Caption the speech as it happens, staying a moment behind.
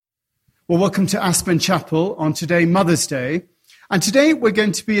Well, welcome to Aspen Chapel on today, Mother's Day. And today we're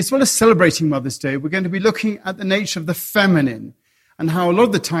going to be, as well as celebrating Mother's Day, we're going to be looking at the nature of the feminine and how a lot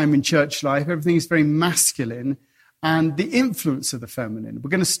of the time in church life, everything is very masculine and the influence of the feminine. We're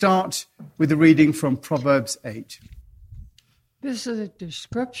going to start with a reading from Proverbs 8. This is a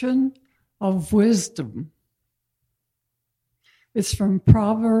description of wisdom. It's from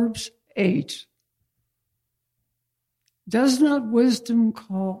Proverbs 8. Does not wisdom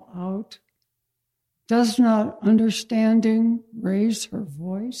call out? Does not understanding raise her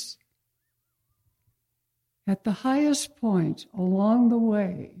voice? At the highest point along the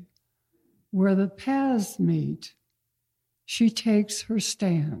way, where the paths meet, she takes her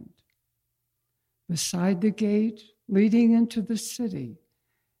stand. Beside the gate leading into the city,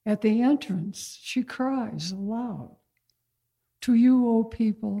 at the entrance, she cries aloud. To you, O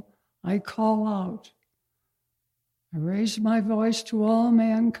people, I call out. I raise my voice to all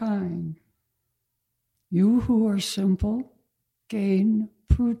mankind. You who are simple, gain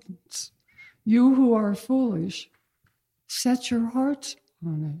prudence. You who are foolish, set your hearts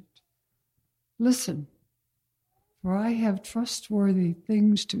on it. Listen, for I have trustworthy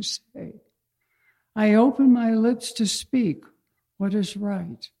things to say. I open my lips to speak what is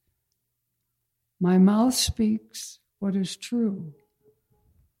right. My mouth speaks what is true,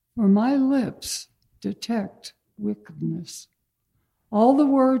 for my lips detect wickedness. All the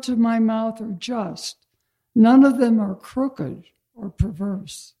words of my mouth are just. None of them are crooked or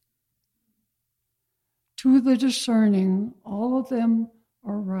perverse. To the discerning, all of them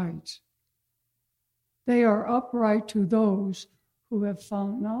are right. They are upright to those who have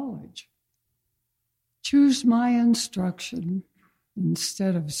found knowledge. Choose my instruction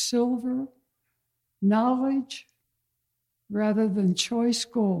instead of silver, knowledge rather than choice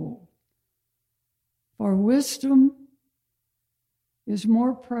gold. For wisdom is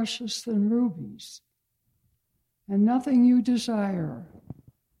more precious than rubies, and nothing you desire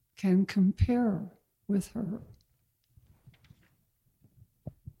can compare with her.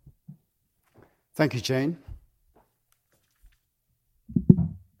 Thank you, Jane.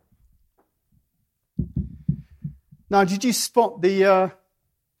 Now, did you spot the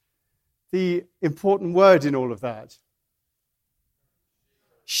important word in all of that?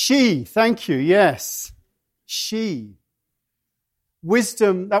 She, thank you, yes. She.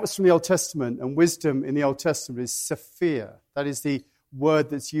 Wisdom, that was from the Old Testament, and wisdom in the Old Testament is Sophia. That is the word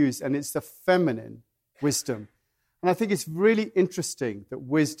that's used, and it's the feminine wisdom. And I think it's really interesting that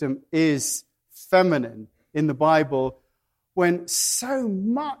wisdom is feminine in the Bible when so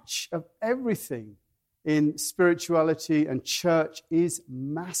much of everything in spirituality and church is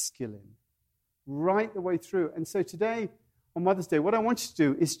masculine right the way through. And so today, on Mother's Day, what I want you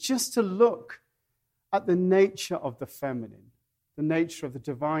to do is just to look at the nature of the feminine, the nature of the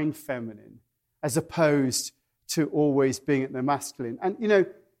divine feminine, as opposed to always being at the masculine. And, you know,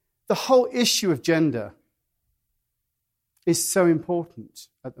 the whole issue of gender is so important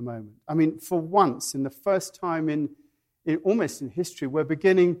at the moment. I mean, for once, in the first time in almost in history, we're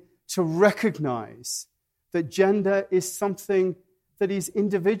beginning to recognize that gender is something that is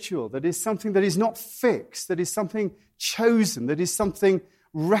individual, that is something that is not fixed, that is something chosen, that is something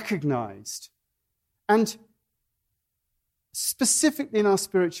recognized. And specifically in our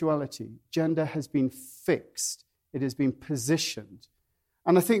spirituality, gender has been fixed. It has been positioned.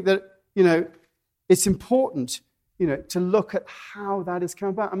 And I think that, you know, it's important, you know, to look at how that has come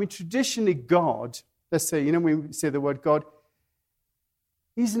about. I mean, traditionally God, let's say, you know, when we say the word God,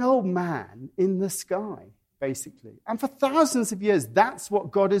 he's an old man in the sky, basically. And for thousands of years, that's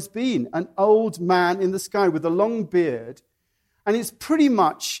what God has been, an old man in the sky with a long beard. And it's pretty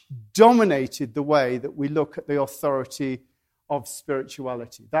much dominated the way that we look at the authority of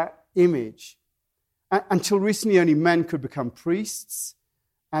spirituality, that image. Until recently, only men could become priests,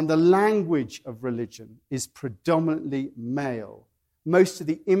 and the language of religion is predominantly male. Most of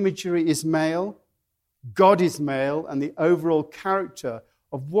the imagery is male, God is male, and the overall character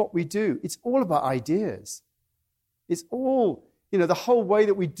of what we do, it's all about ideas. It's all, you know, the whole way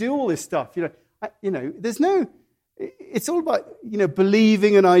that we do all this stuff, there's no, it's all about, you know,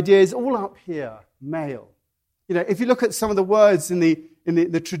 believing an idea is all up here, male. You know, if you look at some of the words in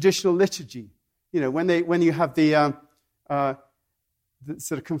the traditional liturgy, you know, when you have the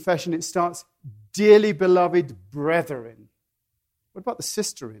sort of confession, it starts, dearly beloved brethren. What about the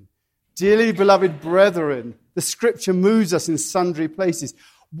sisterin? Dearly beloved brethren, the scripture moves us in sundry places.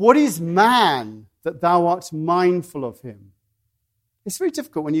 What is man that thou art mindful of him? It's very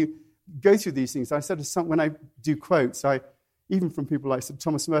difficult when you go through these things. I said to some, when I do quotes, even from people like Sir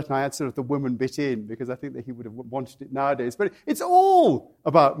Thomas Merton, I had sort of the woman bit in because I think that he would have wanted it nowadays. But it's all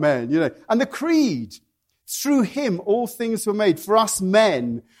about men, you know. And the creed, through him all things were made. For us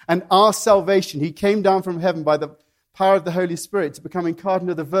men and our salvation, he came down from heaven by the power of the Holy Spirit to become incarnate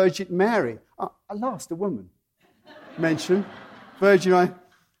of the Virgin Mary. At last, a woman mentioned. Virgin.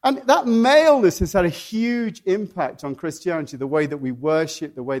 And that maleness has had a huge impact on Christianity, the way that we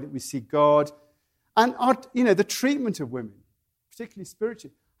worship, the way that we see God, and the treatment of women, particularly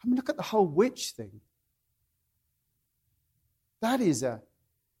spiritually. I mean, look at the whole witch thing. That is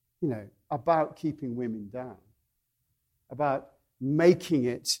about keeping women down, about making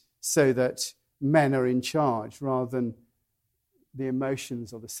it so that men are in charge rather than the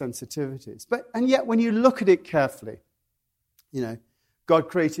emotions or the sensitivities. And yet, when you look at it carefully, God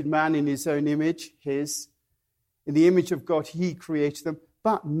created man in his own image, in the image of God he created them,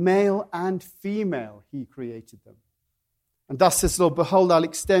 but male and female he created them. And thus says the Lord, behold, I'll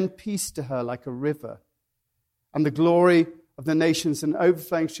extend peace to her like a river, and the glory of the nations an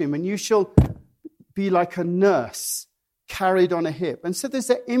overflowing stream, and you shall be like a nurse carried on a hip. And so there's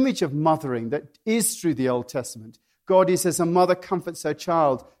that image of mothering that is through the Old Testament. God is as a mother comforts her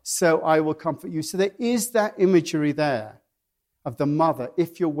child, so I will comfort you. So there is that imagery there of the mother,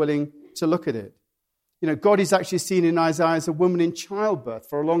 if you're willing to look at it. God is actually seen in Isaiah as a woman in childbirth.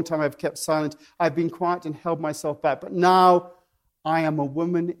 For a long time I've kept silent. I've been quiet and held myself back. But now I am a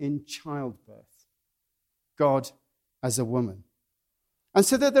woman in childbirth. God as a woman. And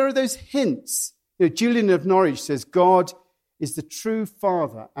so there are those hints. Julian of Norwich says, God is the true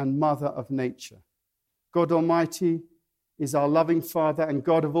father and mother of nature. God Almighty is our loving Father, and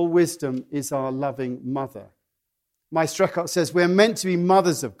God of all wisdom is our loving mother. Meister Eckhart says, we're meant to be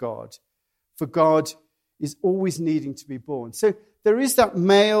mothers of God, for God is always needing to be born. So there is that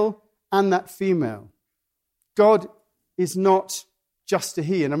male and that female. God is not just a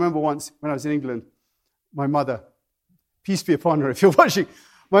he. And I remember once when I was in England, my mother, peace be upon her if you're watching,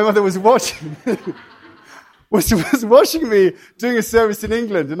 my mother was watching was watching me doing a service in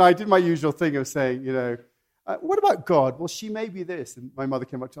England, and I did my usual thing of saying, what about God? Well, she may be this. And my mother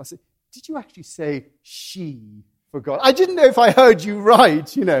came up to me and said, did you actually say she for God? I didn't know if I heard you right,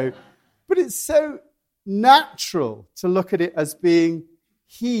 But it's so natural to look at it as being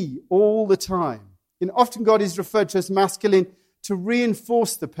he all the time. And often God is referred to as masculine to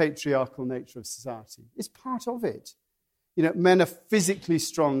reinforce the patriarchal nature of society. It's part of it. Men are physically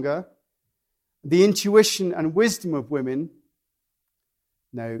stronger. The intuition and wisdom of women,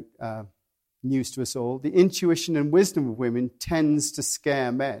 news to us all, the intuition and wisdom of women tends to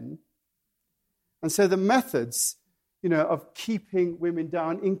scare men. And so the methods, of keeping women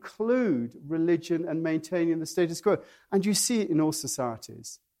down include religion and maintaining the status quo. And you see it in all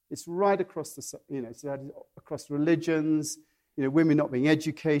societies. It's right across across religions, women not being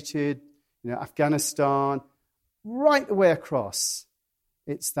educated, Afghanistan, right the way across.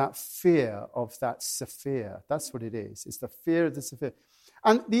 It's that fear of that Sophia. That's what it is. It's the fear of the Sophia.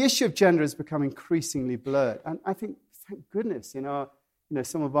 And the issue of gender has become increasingly blurred. And I think, thank goodness, in our,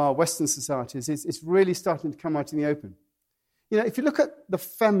 some of our Western societies, it's really starting to come out in the open. If you look at the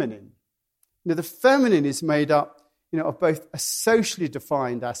feminine, the feminine is made up, of both a socially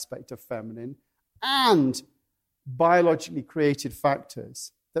defined aspect of feminine and biologically created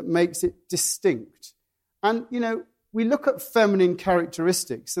factors that makes it distinct. And, we look at feminine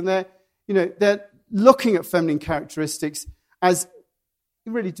characteristics, and they're looking at feminine characteristics as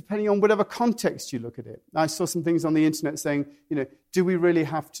really depending on whatever context you look at it. I saw some things on the internet saying, do we really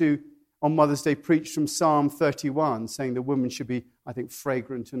have to, on Mother's Day, preach from Psalm 31, saying the woman should be, I think,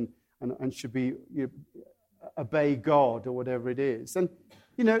 fragrant and should be, obey God or whatever it is. And,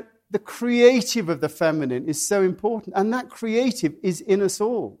 the creative of the feminine is so important, and that creative is in us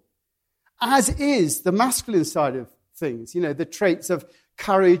all, as is the masculine side of things, the traits of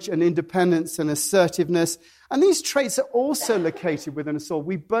courage and independence and assertiveness. And these traits are also located within us all.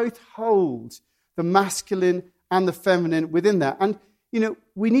 We both hold the masculine and the feminine within that. And,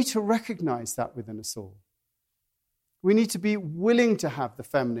 we need to recognize that within us all. We need to be willing to have the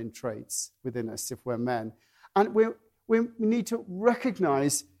feminine traits within us if we're men. And we need to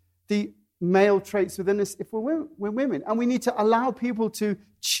recognize the male traits within us if we're women. And we need to allow people to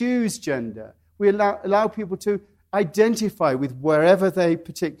choose gender. We allow people to identify with wherever they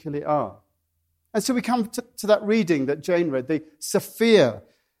particularly are. And so we come to that reading that Jane read, the Sophia,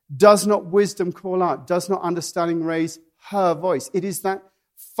 does not wisdom call out, does not understanding raise her voice. It is that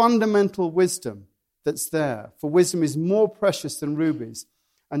fundamental wisdom that's there. For wisdom is more precious than rubies,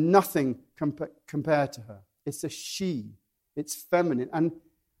 and nothing compared to her. It's a she. It's feminine. And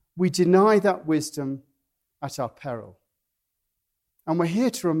we deny that wisdom at our peril. And we're here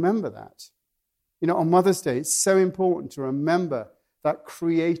to remember that. On Mother's Day, it's so important to remember that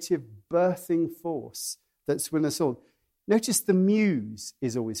creative birthing force that's within us all. Notice the muse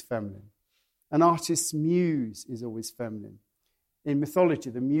is always feminine. An artist's muse is always feminine. In mythology,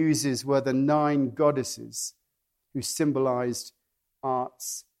 the muses were the 9 goddesses who symbolized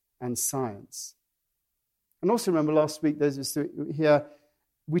arts and science. And also remember last week,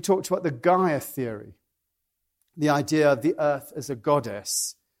 we talked about the Gaia theory, the idea of the earth as a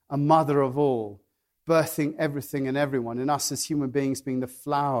goddess, a mother of all, birthing everything and everyone, and us as human beings being the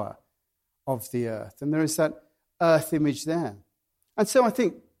flower of the earth. And there is that earth image there. And so I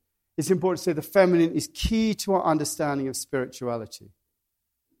think it's important to say the feminine is key to our understanding of spirituality.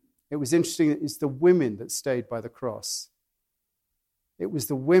 It was interesting that it's the women that stayed by the cross. It was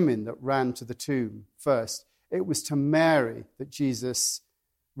the women that ran to the tomb first. It was to Mary that Jesus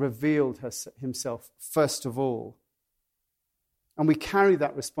revealed himself first of all. And we carry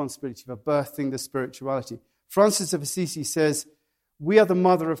that responsibility for birthing the spirituality. Francis of Assisi says, we are the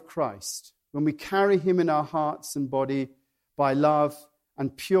mother of Christ. When we carry him in our hearts and body by love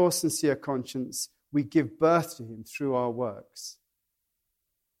and pure, sincere conscience, we give birth to him through our works.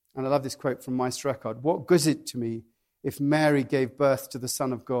 And I love this quote from Maestro Eckhart. What good is it to me if Mary gave birth to the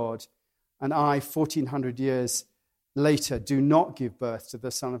Son of God and I, 1400 years later, do not give birth to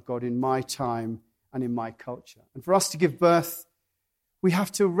the Son of God in my time and in my culture? And for us to give birth, we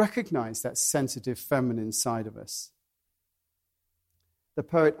have to recognize that sensitive feminine side of us. The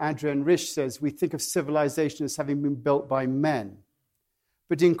poet Adrienne Rich says, we think of civilization as having been built by men,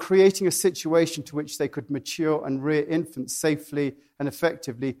 but in creating a situation to which they could mature and rear infants safely and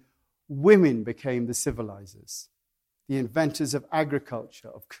effectively, women became the civilizers, the inventors of agriculture,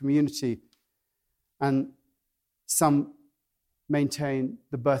 of community, and some maintain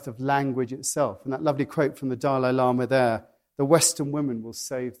the birth of language itself. And that lovely quote from the Dalai Lama there, the Western women will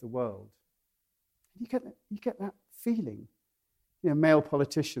save the world. You get that feeling. Male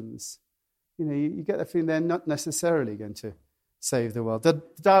politicians, you get the feeling they're not necessarily going to save the world. The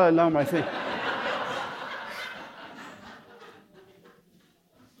Dalai Lama, I think.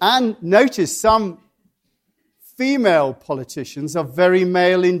 And notice some female politicians are very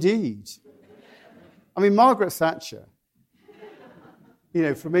male indeed. I mean, Margaret Thatcher,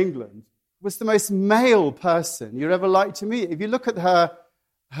 from England, was the most male person you'd ever like to meet. If you look at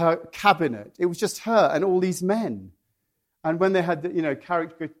her cabinet, it was just her and all these men. And when they had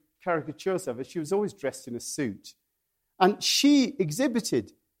caricatures of her, she was always dressed in a suit. And she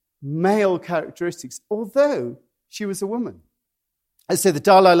exhibited male characteristics, although she was a woman. I say the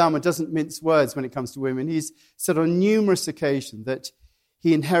Dalai Lama doesn't mince words when it comes to women. He's said on numerous occasions that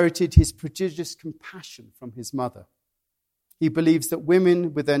he inherited his prodigious compassion from his mother. He believes that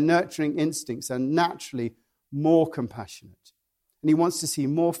women with their nurturing instincts are naturally more compassionate. And he wants to see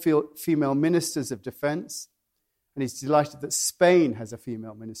more female ministers of defense. And he's delighted that Spain has a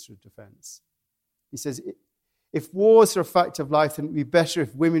female minister of defense. He says, if wars are a fact of life, then it would be better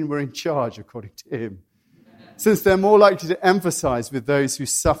if women were in charge, according to him, since they're more likely to empathize with those who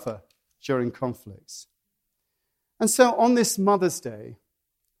suffer during conflicts. And so on this Mother's Day,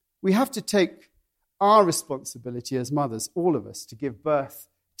 we have to take our responsibility as mothers, all of us, to give birth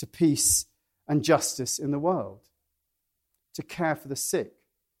to peace and justice in the world, to care for the sick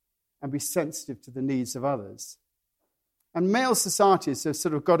and be sensitive to the needs of others. And male societies have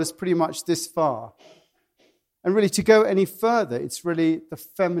sort of got us pretty much this far. And really, to go any further, it's really the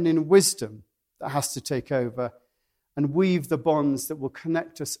feminine wisdom that has to take over and weave the bonds that will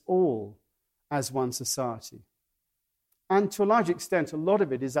connect us all as one society. And to a large extent, a lot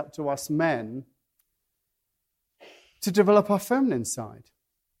of it is up to us men to develop our feminine side.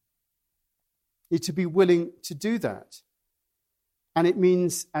 You need to be willing to do that. And it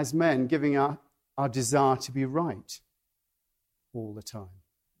means, as men, giving our desire to be right all the time.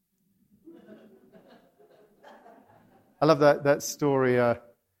 I love that story of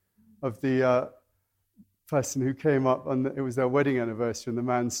the person who came up, and it was their wedding anniversary, and the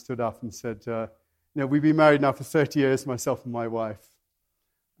man stood up and said, we've been married now for 30 years, myself and my wife.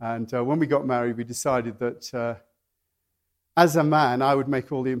 And when we got married, we decided that as a man, I would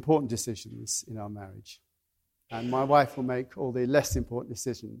make all the important decisions in our marriage. And my wife will make all the less important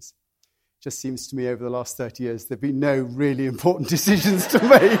decisions. Just seems to me over the last 30 years, there have been no really important decisions to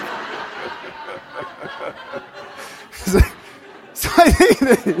make. So I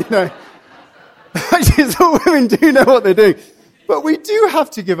think that, actually, so women do know what they're doing. But we do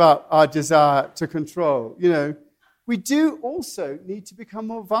have to give up our desire to control. We do also need to become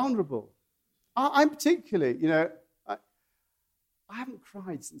more vulnerable. I'm particularly, I haven't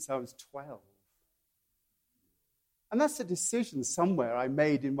cried since I was 12. And that's a decision somewhere I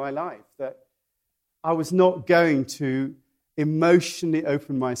made in my life, that I was not going to emotionally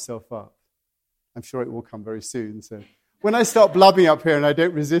open myself up. I'm sure it will come very soon. So when I start blubbing up here and I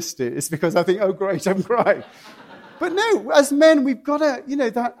don't resist it, it's because I think, oh, great, I'm crying. But no, as men, we've got to,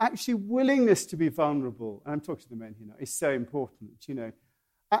 that actually willingness to be vulnerable. And I'm talking to the men here now. Is so important,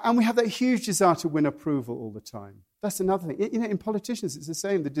 And we have that huge desire to win approval all the time. That's another thing. In politicians, it's the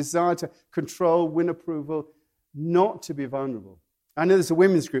same. The desire to control, win approval, not to be vulnerable. I know there's a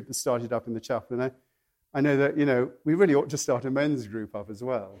women's group that started up in the chapel, and I know that, we really ought to start a men's group up as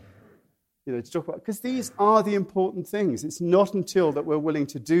well. To talk about, because these are the important things. It's not until that we're willing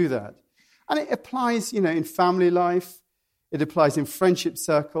to do that. And it applies, in family life. It applies in friendship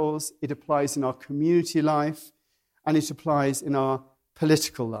circles. It applies in our community life. And it applies in our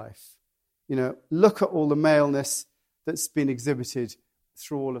political life. Look at all the maleness that's been exhibited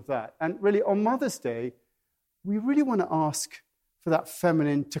through all of that. And really, on Mother's Day, we really want to ask for that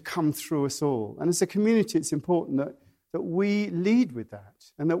feminine to come through us all. And as a community, it's important that we lead with that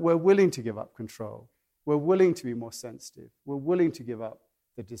and that we're willing to give up control. We're willing to be more sensitive. We're willing to give up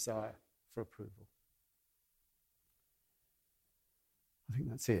the desire for approval. I think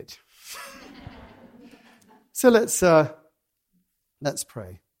that's it. So let's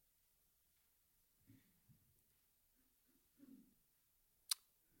pray.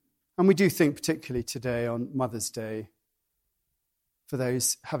 And we do think particularly today on Mother's Day, for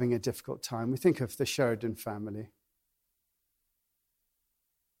those having a difficult time, we think of the Sheridan family.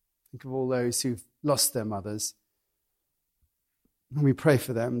 Think of all those who've lost their mothers. And we pray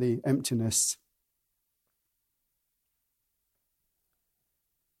for them, the emptiness.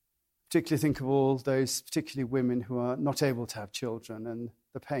 Particularly think of all those, particularly women who are not able to have children and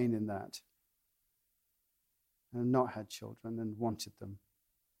the pain in that. And not had children and wanted them.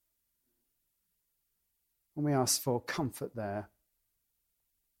 And we ask for comfort there.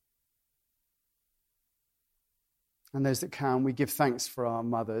 And those that can, we give thanks for our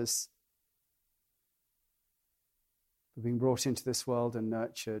mothers for being brought into this world and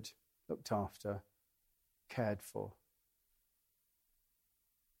nurtured, looked after, cared for.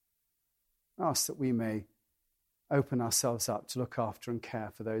 Ask that we may open ourselves up to look after and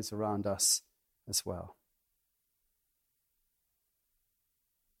care for those around us as well.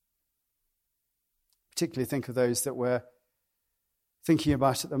 Particularly think of those that we're thinking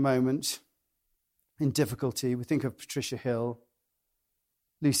about at the moment in difficulty. We think of Patricia Hill,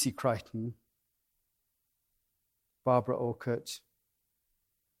 Lucy Crichton, Barbara Orcutt,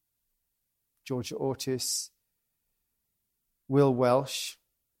 Georgia Ortiz, Will Welsh,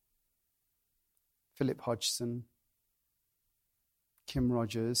 Philip Hodgson, Kim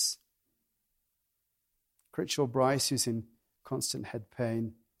Rogers, Critchell Bryce, who's in constant head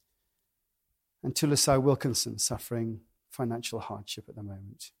pain, and Tulasai Wilkinson, suffering financial hardship at the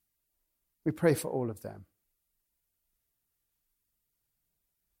moment. We pray for all of them.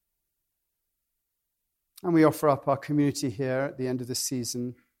 And we offer up our community here at the end of the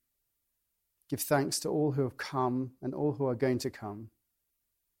season. Give thanks to all who have come and all who are going to come.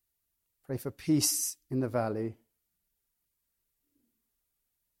 Pray for peace in the valley.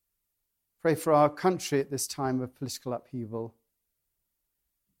 Pray for our country at this time of political upheaval,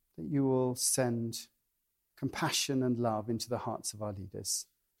 that you will send compassion and love into the hearts of our leaders.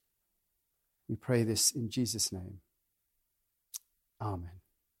 We pray this in Jesus' name. Amen.